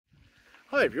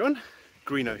Hi everyone,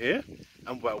 Greeno here,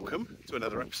 and welcome to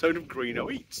another episode of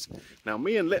Greeno Eats. Now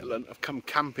me and Little 'Un have come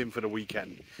camping for the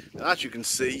weekend, and as you can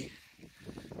see,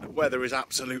 the weather is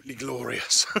absolutely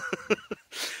glorious.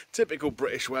 Typical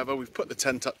British weather. We've put the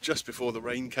tent up just before the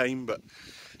rain came, but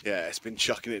yeah, it's been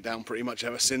chucking it down pretty much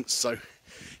ever since, so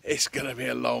it's going to be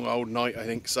a long old night, I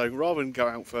think. So rather than go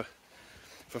out for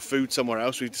food somewhere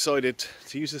else, we've decided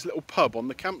to use this little pub on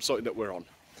the campsite that we're on.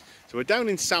 So we're down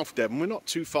in South Devon. We're not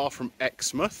too far from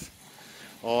Exmouth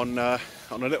on a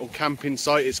little camping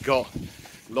site. It's got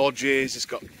lodges, it's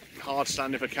got hard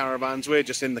standing for caravans. We're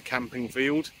just in the camping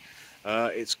field.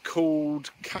 It's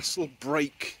called Castle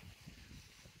Break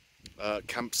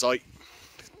campsite,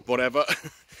 whatever.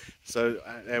 So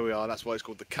there we are. That's why it's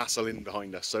called the Castle Inn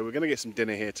behind us. So we're going to get some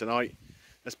dinner here tonight.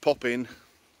 Let's pop in,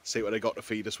 see what they got to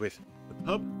feed us with. The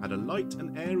pub had a light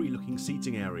and airy looking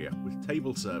seating area with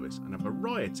table service and a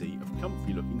variety of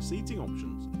comfy looking seating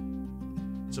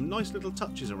options. Some nice little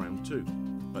touches around too,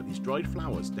 like these dried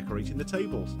flowers decorating the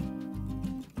tables.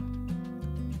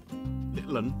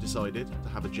 Little 'Un decided to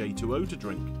have a J2O to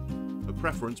drink, her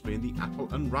preference being the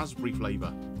apple and raspberry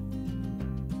flavour.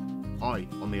 I,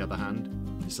 on the other hand,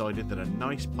 decided that a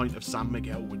nice pint of San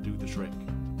Miguel would do the trick.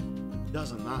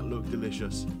 Doesn't that look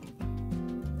delicious?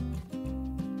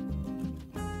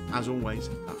 As always,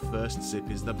 that first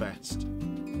sip is the best,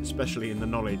 especially in the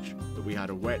knowledge that we had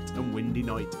a wet and windy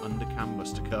night under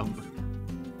canvas to come.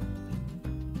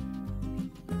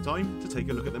 Time to take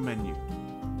a look at the menu.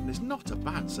 There's not a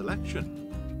bad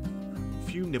selection. A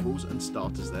few nibbles and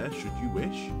starters there should you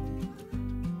wish.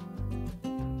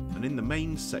 And in the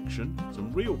mains section,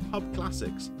 some real pub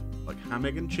classics like ham,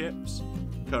 egg and chips,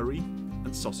 curry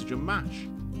and sausage and mash,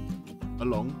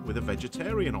 along with a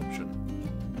vegetarian option.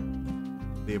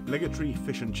 The obligatory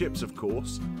fish and chips, of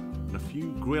course, and a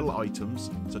few grill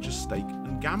items such as steak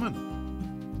and gammon.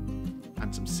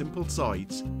 And some simple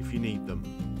sides if you need them.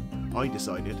 I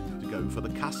decided to go for the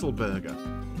Castle Burger,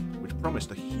 which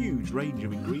promised a huge range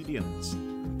of ingredients.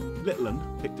 Little 'Un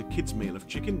picked a kid's meal of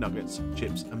chicken nuggets,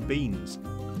 chips and beans,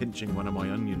 pinching one of my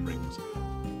onion rings.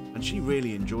 And she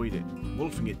really enjoyed it,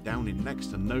 wolfing it down in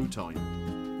next to no time.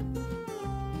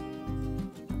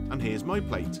 And here's my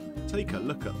plate. Take a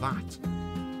look at that.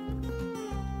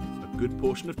 Good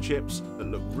portion of chips that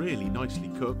look really nicely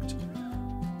cooked.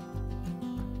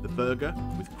 The burger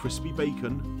with crispy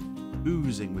bacon,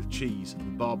 oozing with cheese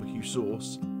and barbecue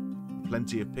sauce,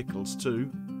 plenty of pickles too,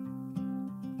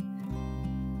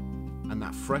 and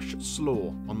that fresh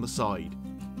slaw on the side,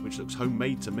 which looks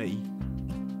homemade to me.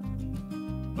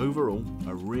 Overall,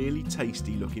 a really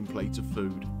tasty looking plate of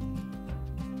food.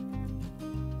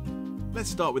 Let's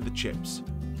start with the chips.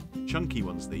 Chunky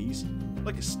ones these,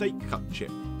 like a steak cut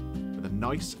chip. A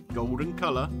nice golden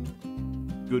colour,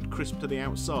 good crisp to the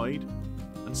outside,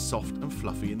 and soft and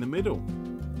fluffy in the middle.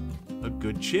 A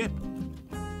good chip.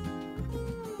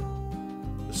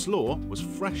 The slaw was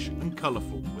fresh and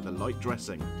colourful with a light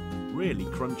dressing, really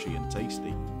crunchy and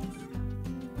tasty.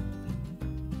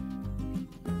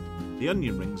 The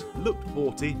onion rings looked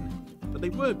bought in, but they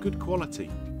were good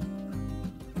quality.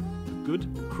 A good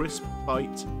crisp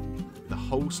bite with a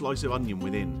whole slice of onion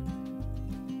within.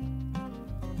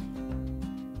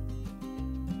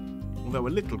 Although a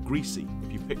little greasy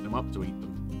if you pick them up to eat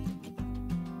them.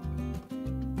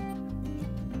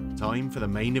 Time for the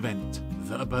main event,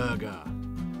 the burger.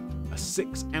 A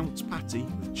 6-ounce patty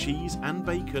with cheese and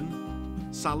bacon,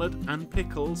 salad and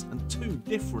pickles and 2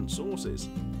 different sauces.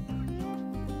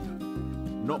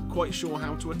 Not quite sure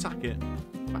how to attack it,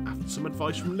 but after some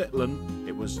advice from Little 'Un,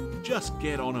 it was just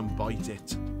get on and bite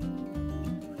it.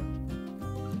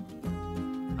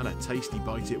 And a tasty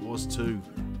bite it was too.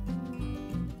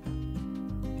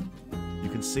 You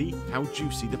can see how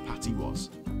juicy the patty was.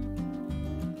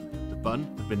 The bun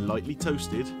had been lightly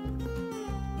toasted,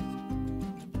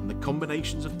 and the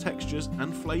combinations of textures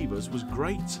and flavours was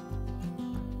great.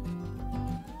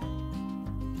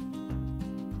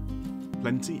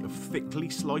 Plenty of thickly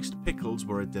sliced pickles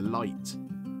were a delight.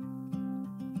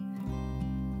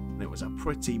 And it was a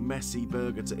pretty messy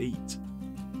burger to eat,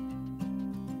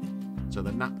 so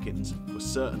the napkins were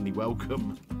certainly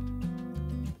welcome.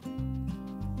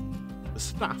 The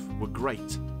staff were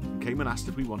great and came and asked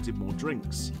if we wanted more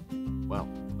drinks. Well,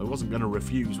 I wasn't going to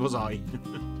refuse, was I?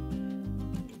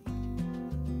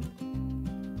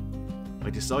 I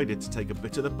decided to take a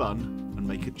bit of the bun and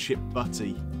make a chip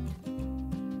butty,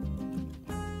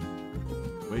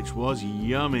 which was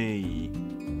yummy.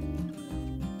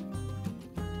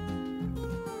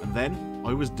 And then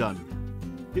I was done.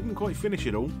 Didn't quite finish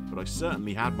it all, but I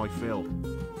certainly had my fill.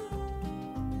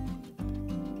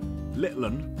 Little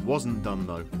 'Un wasn't done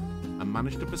though, and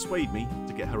managed to persuade me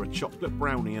to get her a chocolate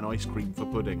brownie and ice cream for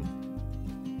pudding.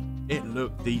 It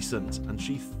looked decent and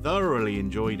she thoroughly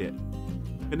enjoyed it,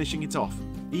 finishing it off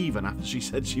even after she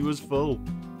said she was full.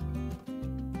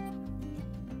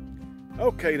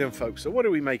 Okay then folks, so what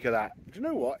do we make of that? Do you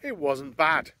know what? It wasn't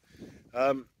bad.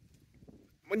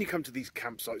 When you come to these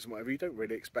campsites and whatever, you don't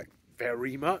really expect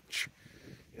very much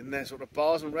in their sort of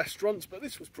bars and restaurants, but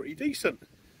this was pretty decent.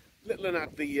 Little one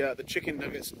had the chicken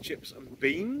nuggets, chips and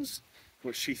beans,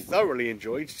 which she thoroughly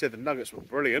enjoyed. She said the nuggets were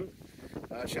brilliant.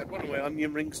 She had one of my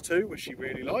onion rings too, which she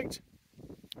really liked.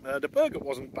 The burger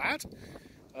wasn't bad.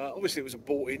 Obviously it was a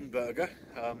bought-in burger,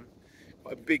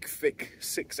 quite a big thick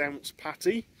 6-ounce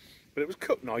patty, but it was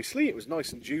cooked nicely. It was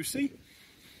nice and juicy.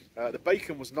 The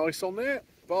bacon was nice on there.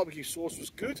 Barbecue sauce was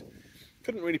good.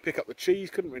 Couldn't really pick up the cheese,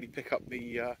 couldn't really pick up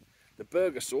the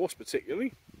burger sauce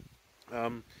particularly.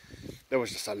 There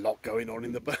was just a lot going on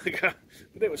in the burger,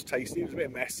 but it was tasty. It was a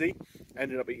bit messy.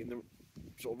 Ended up eating the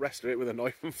sort of rest of it with a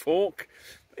knife and fork.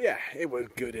 But yeah, it was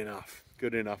good enough.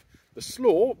 Good enough. The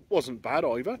slaw wasn't bad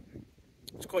either.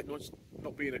 It's quite nice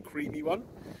not being a creamy one.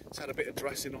 It's had a bit of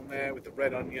dressing on there with the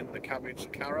red onion, the cabbage, the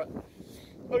carrot.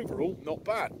 Overall, not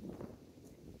bad.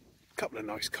 A couple of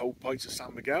nice cold bites of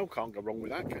San Miguel. Can't go wrong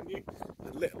with that, can you?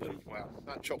 And little one, well,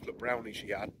 that chocolate brownie she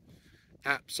had,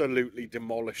 absolutely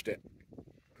demolished it.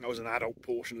 That was an adult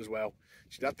portion as well.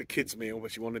 She'd had the kids' meal,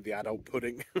 but she wanted the adult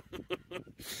pudding.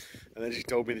 And then she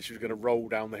told me that she was going to roll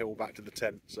down the hill back to the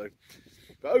tent. So,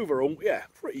 but overall, yeah,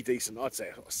 pretty decent. I'd say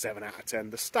a 7 out of 10.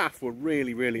 The staff were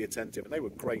really, really attentive, and they were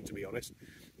great, to be honest.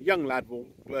 The young lad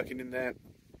working in there,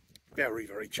 very,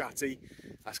 very chatty,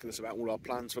 asking us about all our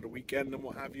plans for the weekend and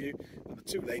what have you. And the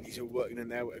 2 ladies who were working in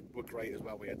there were great as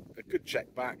well. We had a good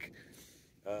check back.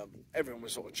 Everyone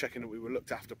was sort of checking that we were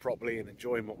looked after properly and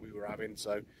enjoying what we were having.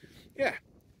 So, yeah,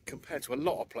 compared to a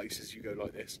lot of places you go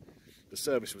like this, the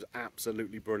service was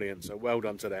absolutely brilliant. So well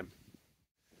done to them.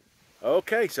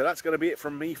 Okay, so that's going to be it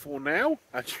from me for now.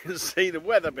 As you can see, the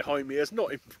weather behind me has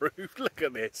not improved. Look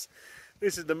at this.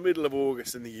 This is the middle of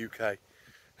August in the UK.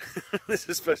 This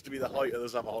is supposed to be the height of the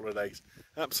summer holidays.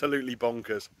 Absolutely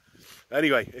bonkers.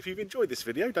 Anyway, if you've enjoyed this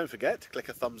video, don't forget to click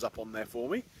a thumbs up on there for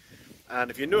me. And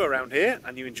if you're new around here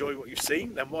and you enjoy what you've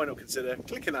seen, then why not consider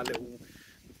clicking that little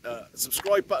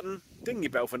subscribe button, ding your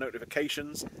bell for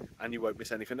notifications, and you won't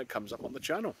miss anything that comes up on the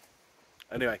channel.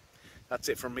 Anyway, that's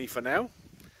it from me for now.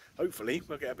 Hopefully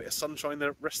we'll get a bit of sunshine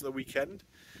the rest of the weekend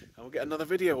and we'll get another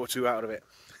video or 2 out of it.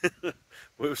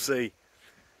 We'll see.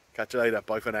 Catch you later.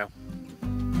 Bye for now.